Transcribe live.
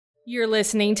You're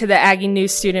listening to the Aggie New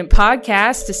Student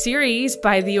Podcast, a series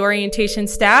by the orientation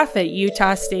staff at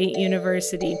Utah State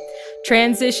University.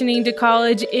 Transitioning to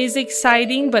college is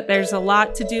exciting, but there's a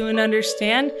lot to do and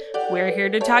understand. We're here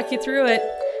to talk you through it.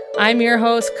 I'm your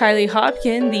host, Kylie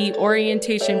Hopkin, the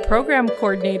Orientation Program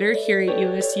Coordinator here at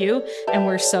USU, and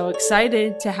we're so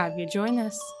excited to have you join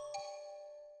us.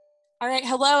 All right.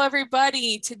 Hello,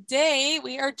 everybody. Today,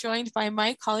 we are joined by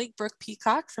my colleague, Brooke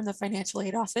Peacock from the Financial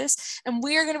Aid Office, and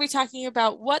we are going to be talking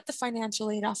about what the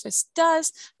Financial Aid Office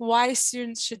does, why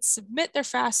students should submit their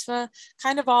FAFSA,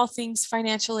 kind of all things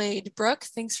financial aid. Brooke,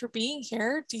 thanks for being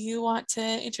here. Do you want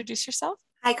to introduce yourself?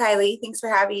 Hi, Kylie. Thanks for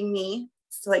having me.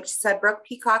 So like she said, Brooke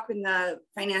Peacock in the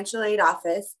Financial Aid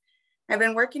Office. I've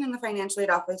been working in the Financial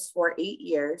Aid Office for 8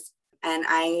 years. And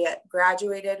I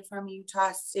graduated from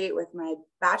Utah State with my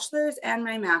bachelor's and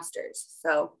my master's.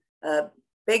 So a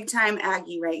big time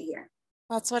Aggie right here.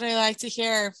 That's what I like to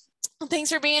hear.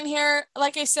 Thanks for being here.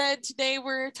 Like I said, today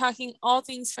we're talking all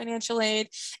things financial aid.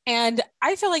 And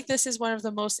I feel like this is one of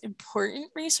the most important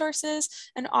resources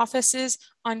and offices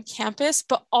on campus,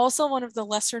 but also one of the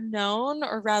lesser known,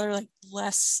 or rather like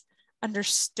less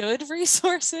understood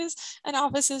resources and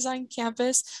offices on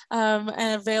campus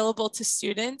and available to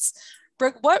students.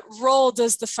 Brooke, what role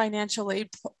does the Financial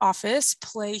Aid Office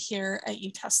play here at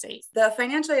Utah State? The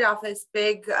Financial Aid Office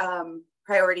big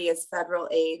priority is federal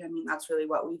aid. I mean, that's really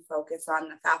what we focus on,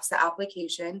 the FAFSA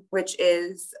application, which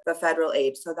is the federal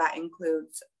aid. So that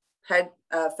includes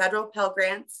federal Pell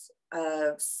Grants,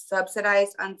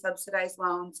 subsidized, unsubsidized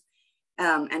loans,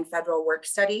 and federal work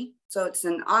study. So it's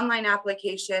an online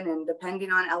application, and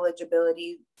depending on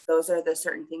eligibility, those are the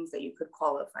certain things that you could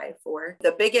qualify for.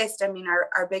 The biggest,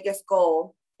 our biggest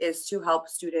goal is to help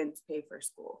students pay for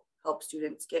school, help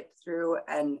students get through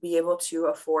and be able to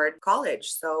afford college.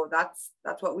 So that's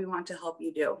what we want to help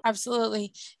you do.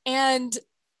 Absolutely. And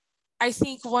I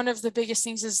think one of the biggest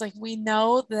things is like, we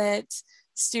know that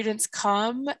students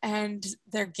come and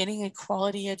they're getting a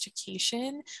quality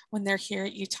education when they're here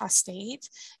at Utah State.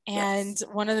 And yes,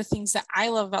 one of the things that I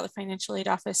love about the Financial Aid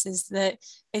Office is that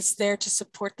it's there to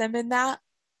support them in that,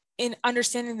 in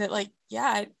understanding that, like,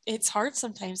 yeah, it's hard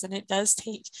sometimes, and it does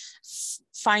take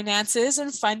finances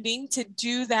and funding to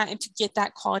do that and to get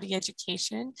that quality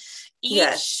education.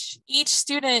 Each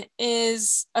student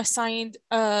is assigned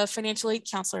a financial aid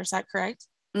counselor. Is that correct?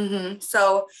 Mm-hmm.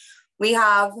 So we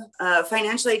have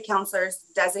financial aid counselors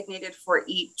designated for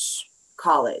each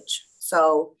college.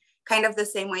 So kind of the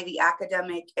same way the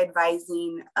academic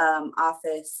advising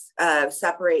office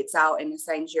separates out and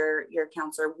assigns your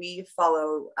counselor, we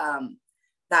follow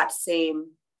that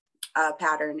same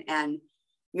pattern. And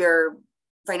your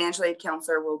financial aid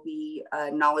counselor will be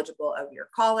knowledgeable of your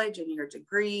college and your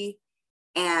degree.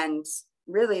 And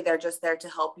really, they're just there to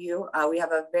help you. We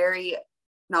have a very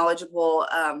knowledgeable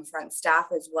front staff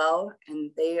as well,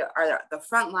 and they are the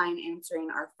front line answering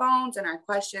our phones and our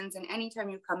questions. And anytime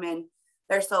you come in,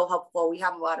 they're so helpful. We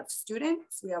have a lot of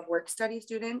students. We have work study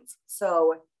students,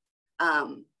 so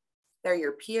they're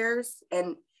your peers.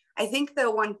 And I think the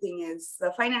one thing is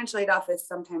the Financial Aid Office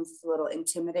sometimes is a little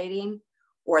intimidating,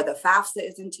 or the FAFSA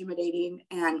is intimidating,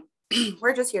 and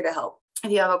we're just here to help.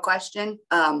 If you have a question,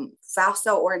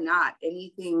 FAFSA or not,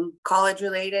 anything college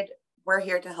related, we're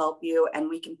here to help you, and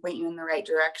we can point you in the right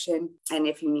direction. And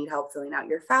if you need help filling out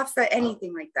your FAFSA,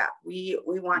 anything like that, we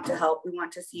want to help. We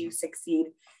want to see you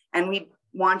succeed, and we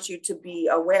want you to be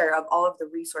aware of all of the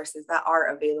resources that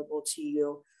are available to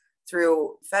you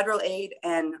through federal aid,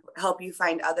 and help you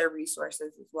find other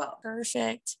resources as well.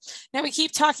 Perfect. Now we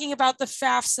keep talking about the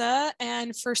FAFSA,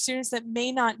 and for students that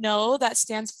may not know, that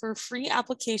stands for Free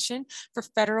Application for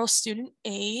Federal Student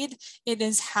Aid. It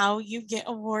is how you get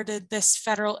awarded this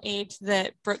federal aid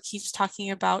that Brooke keeps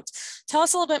talking about. Tell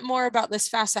us a little bit more about this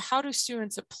FAFSA. How do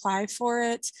students apply for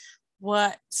it?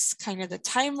 What's kind of the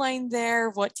timeline there?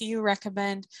 What do you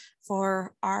recommend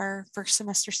for our first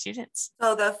semester students?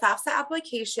 So the FAFSA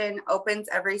application opens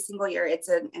every single year. It's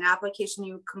an application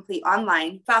you complete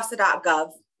online.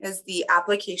 FAFSA.gov is the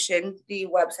application, the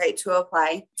website to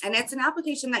apply. And it's an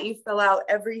application that you fill out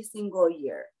every single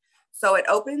year. So it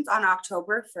opens on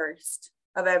October 1st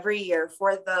of every year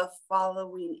for the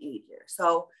following 8 years.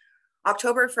 So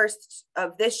October 1st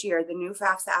of this year, the new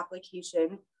FAFSA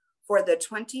application for the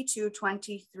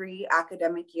 22-23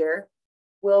 academic year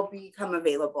will become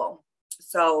available.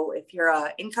 So if you're an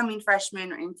incoming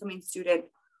freshman or incoming student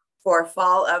for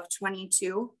fall of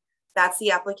 22, that's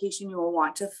the application you will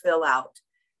want to fill out.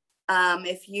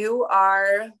 If you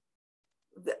are,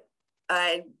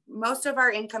 most of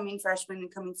our incoming freshmen,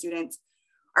 incoming students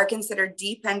are considered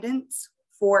dependents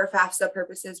for FAFSA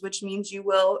purposes, which means you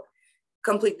will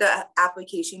complete the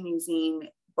application using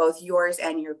both yours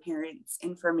and your parents'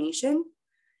 information.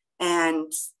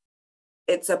 And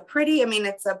it's a pretty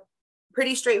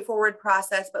straightforward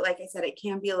process, but like I said, it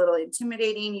can be a little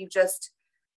intimidating. You just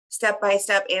step by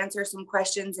step answer some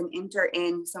questions and enter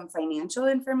in some financial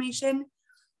information.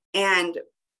 And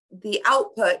the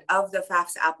output of the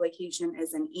FAFSA application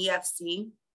is an EFC,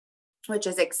 which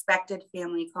is expected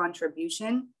family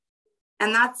contribution.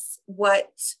 And that's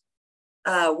what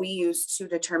we use to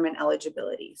determine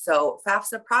eligibility. So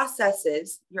FAFSA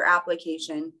processes your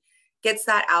application, gets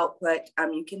that output.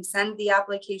 You can send the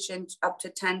application up to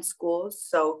 10 schools.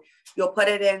 So you'll put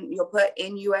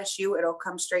in USU, it'll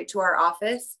come straight to our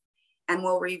office and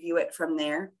we'll review it from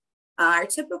there. Our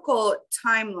typical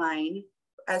timeline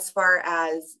as far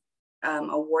as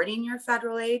awarding your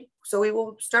federal aid. So we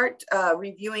will start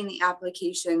reviewing the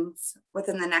applications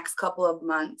within the next couple of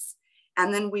months,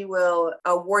 and then we will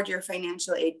award your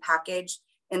financial aid package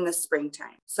in the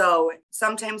springtime. So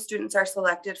sometimes students are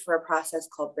selected for a process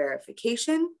called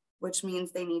verification, which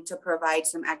means they need to provide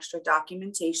some extra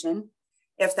documentation.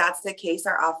 If that's the case,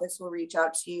 our office will reach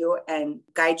out to you and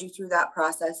guide you through that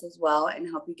process as well and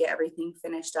help you get everything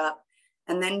finished up.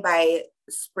 And then by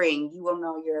spring, you will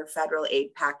know your federal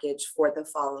aid package for the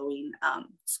following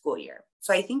school year.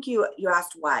 So I think you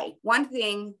asked why. One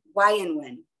thing, why and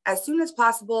when? As soon as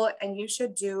possible, and you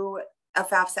should do a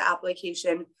FAFSA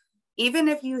application, even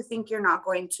if you think you're not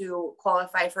going to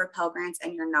qualify for Pell Grants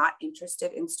and you're not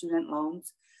interested in student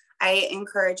loans. I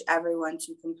encourage everyone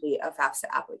to complete a FAFSA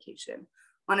application.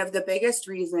 One of the biggest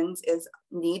reasons is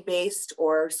need-based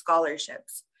or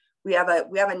scholarships. We have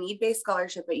a need-based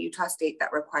scholarship at Utah State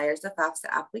that requires a FAFSA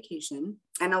application,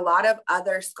 and a lot of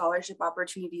other scholarship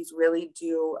opportunities really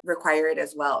do require it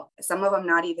as well. Some of them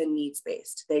not even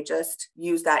needs-based. They just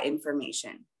use that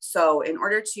information. So in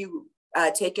order to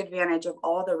take advantage of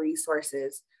all the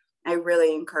resources, I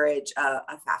really encourage a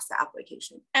FAFSA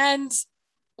application. And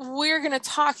we're going to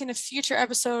talk in a future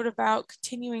episode about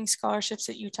continuing scholarships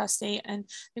at Utah State. And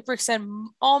like Brooke said,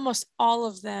 almost all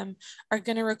of them are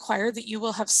going to require that you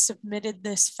will have submitted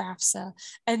this FAFSA.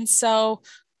 And so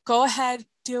go ahead,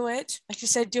 do it. Like you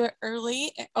said, do it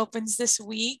early. It opens this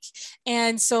week.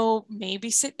 And so maybe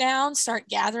sit down, start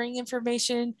gathering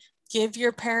information, give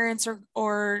your parents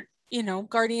or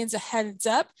guardians a heads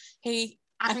up. Hey,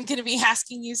 I'm going to be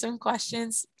asking you some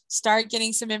questions. Start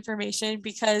getting some information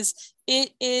because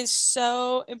it is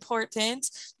so important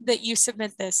that you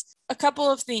submit this. A couple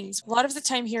of things. A lot of the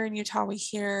time here in Utah, we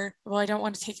hear, well, I don't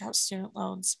want to take out student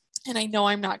loans. And I know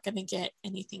I'm not going to get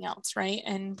anything else, right?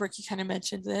 And Brookie kind of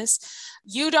mentioned this.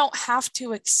 You don't have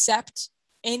to accept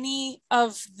any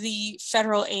of the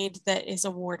federal aid that is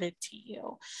awarded to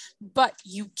you, but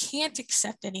you can't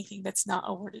accept anything that's not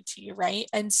awarded to you, right?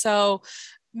 And so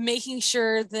making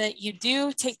sure that you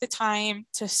do take the time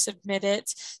to submit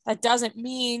it. That doesn't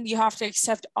mean you have to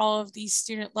accept all of these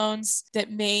student loans that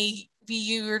may be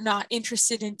you're not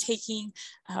interested in taking,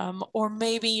 or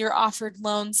maybe you're offered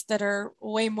loans that are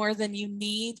way more than you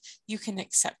need. You can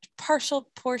accept partial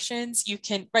portions. You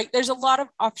can, right? There's a lot of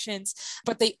options,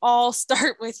 but they all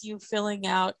start with you filling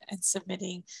out and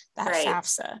submitting that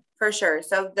FAFSA. For sure.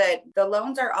 So the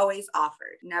loans are always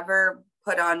offered, never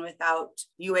put on without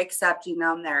you accepting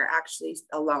them. They're actually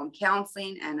a loan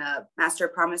counseling and a master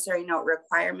promissory note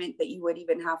requirement that you would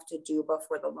even have to do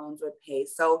before the loans would pay.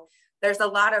 So there's a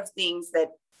lot of things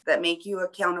that make you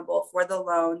accountable for the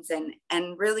loans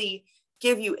and really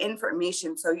give you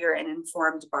information so you're an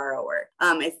informed borrower.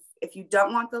 If you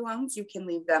don't want the loans, you can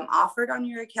leave them offered on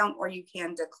your account or you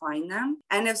can decline them.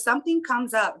 And if something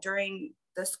comes up during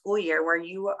the school year where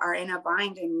you are in a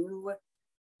bind and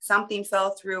something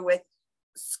fell through with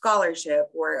scholarship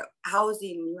or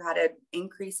housing, you had an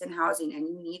increase in housing and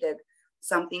you needed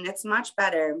something, it's much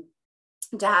better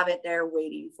to have it there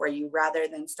waiting for you rather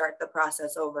than start the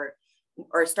process over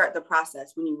or start the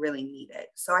process when you really need it.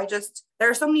 So there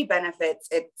are so many benefits.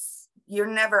 You're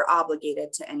never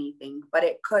obligated to anything, but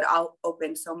it could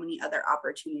open so many other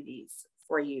opportunities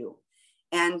for you.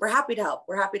 And we're happy to help.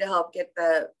 We're happy to help get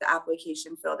the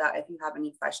application filled out if you have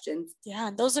any questions. Yeah,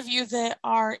 and those of you that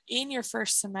are in your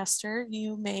first semester,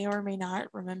 you may or may not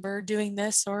remember doing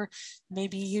this, or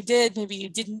maybe you did, maybe you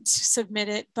didn't submit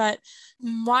it. But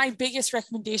my biggest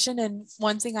recommendation, and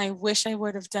one thing I wish I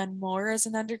would have done more as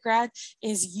an undergrad,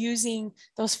 is using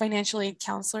those financial aid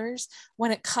counselors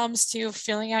when it comes to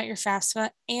filling out your FAFSA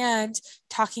and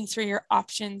talking through your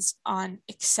options on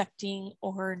accepting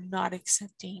or not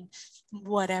accepting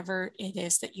whatever it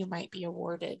is that you might be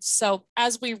awarded. So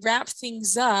as we wrap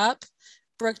things up,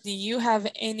 Brooke, do you have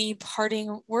any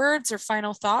parting words or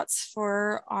final thoughts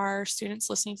for our students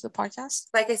listening to the podcast?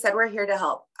 Like I said, we're here to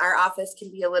help. Our office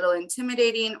can be a little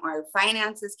intimidating, or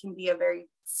finances can be a very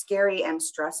scary and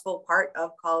stressful part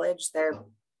of college.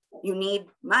 You need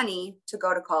money to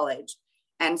go to college,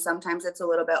 and sometimes it's a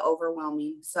little bit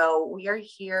overwhelming. So we are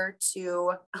here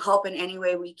to help in any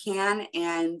way we can,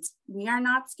 and we are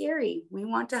not scary. We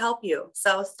want to help you.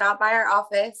 So stop by our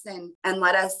office and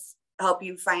let us help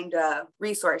you find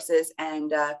resources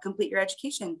and complete your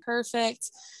education.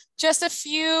 Perfect. Just a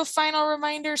few final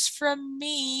reminders from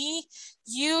me.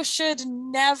 You should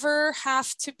never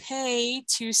have to pay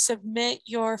to submit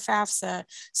your FAFSA.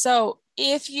 So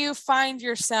if you find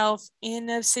yourself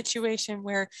in a situation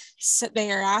where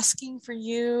they are asking for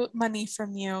money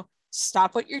from you,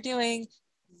 stop what you're doing.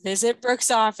 Visit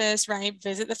Brooke's office, right?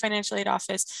 Visit the financial aid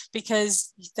office,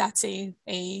 because that's a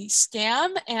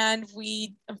scam. And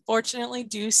we unfortunately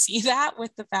do see that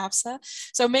with the FAFSA.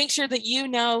 So make sure that you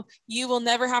know you will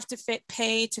never have to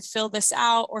pay to fill this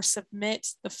out or submit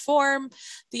the form.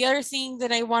 The other thing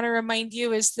that I want to remind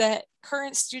you is that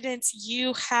current students,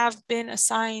 you have been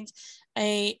assigned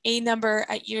a number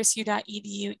at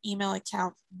usu.edu email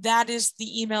account. That is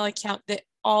the email account that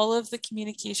all of the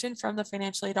communication from the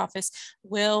financial aid office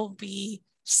will be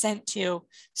sent to.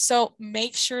 So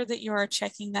make sure that you are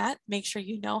checking that. Make sure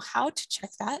you know how to check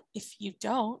that. If you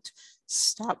don't,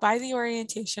 stop by the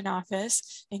orientation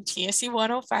office in TSU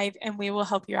 105 and we will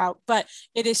help you out. But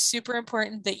it is super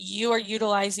important that you are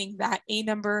utilizing that A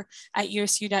number at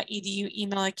usu.edu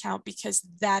email account, because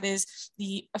that is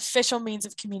the official means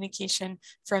of communication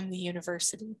from the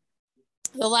university.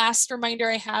 The last reminder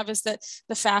I have is that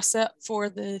the FAFSA for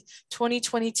the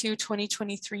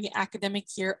 2022-2023 academic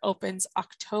year opens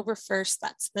October 1st.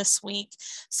 That's this week.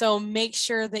 So make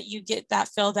sure that you get that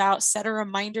filled out. Set a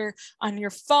reminder on your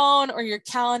phone or your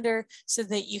calendar so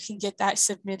that you can get that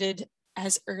submitted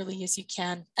as early as you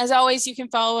can. As always, you can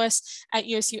follow us at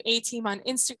USU A-Team on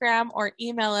Instagram or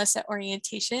email us at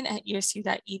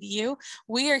orientation@usu.edu.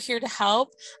 We are here to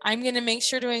help. I'm going to make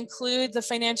sure to include the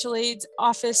financial aid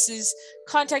office's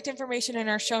contact information in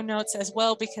our show notes as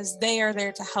well, because they are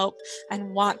there to help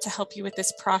and want to help you with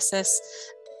this process.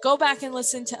 Go back and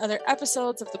listen to other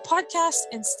episodes of the podcast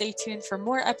and stay tuned for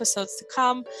more episodes to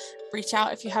come. Reach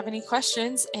out if you have any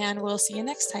questions, and we'll see you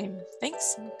next time.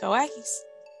 Thanks. Go Aggies.